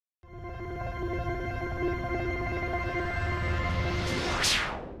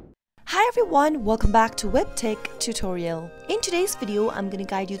everyone, welcome back to Webtech Tutorial. In today's video, I'm gonna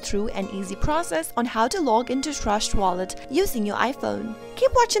guide you through an easy process on how to log into Trust Wallet using your iPhone.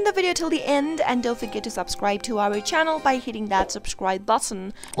 Keep watching the video till the end and don't forget to subscribe to our channel by hitting that subscribe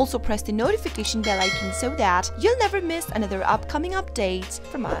button. Also press the notification bell icon so that you'll never miss another upcoming update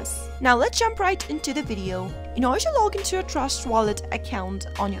from us. Now let's jump right into the video. In order to log into your Trust Wallet account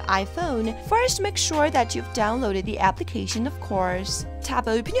on your iPhone, first make sure that you've downloaded the application, of course. Tap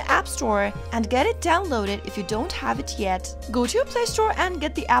open your App Store and get it downloaded if you don't have it yet. Go to your Play Store and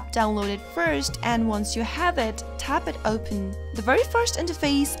get the app downloaded first, and once you have it, tap it open. The very first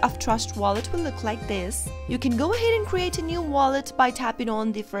interface of Trust Wallet will look like this. You can go ahead and create a new wallet by tapping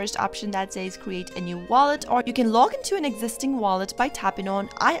on the first option that says create a new wallet, or you can log into an existing wallet by tapping on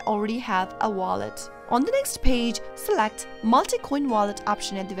I already have a wallet. On the next page, select multi-coin wallet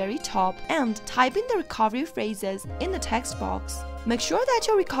option at the very top and type in the recovery phrases in the text box. Make sure that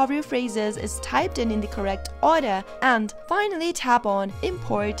your recovery phrases is typed in the correct order, and finally tap on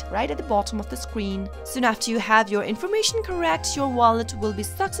import right at the bottom of the screen. Soon after you have your information correct, your wallet will be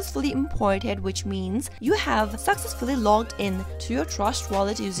successfully imported, which means you have successfully logged in to your Trust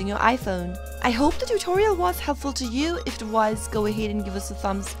Wallet using your iPhone. I hope the tutorial was helpful to you. If it was, go ahead and give us a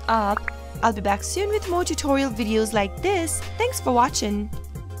thumbs up. I'll be back soon with more tutorial videos like this. Thanks for watching.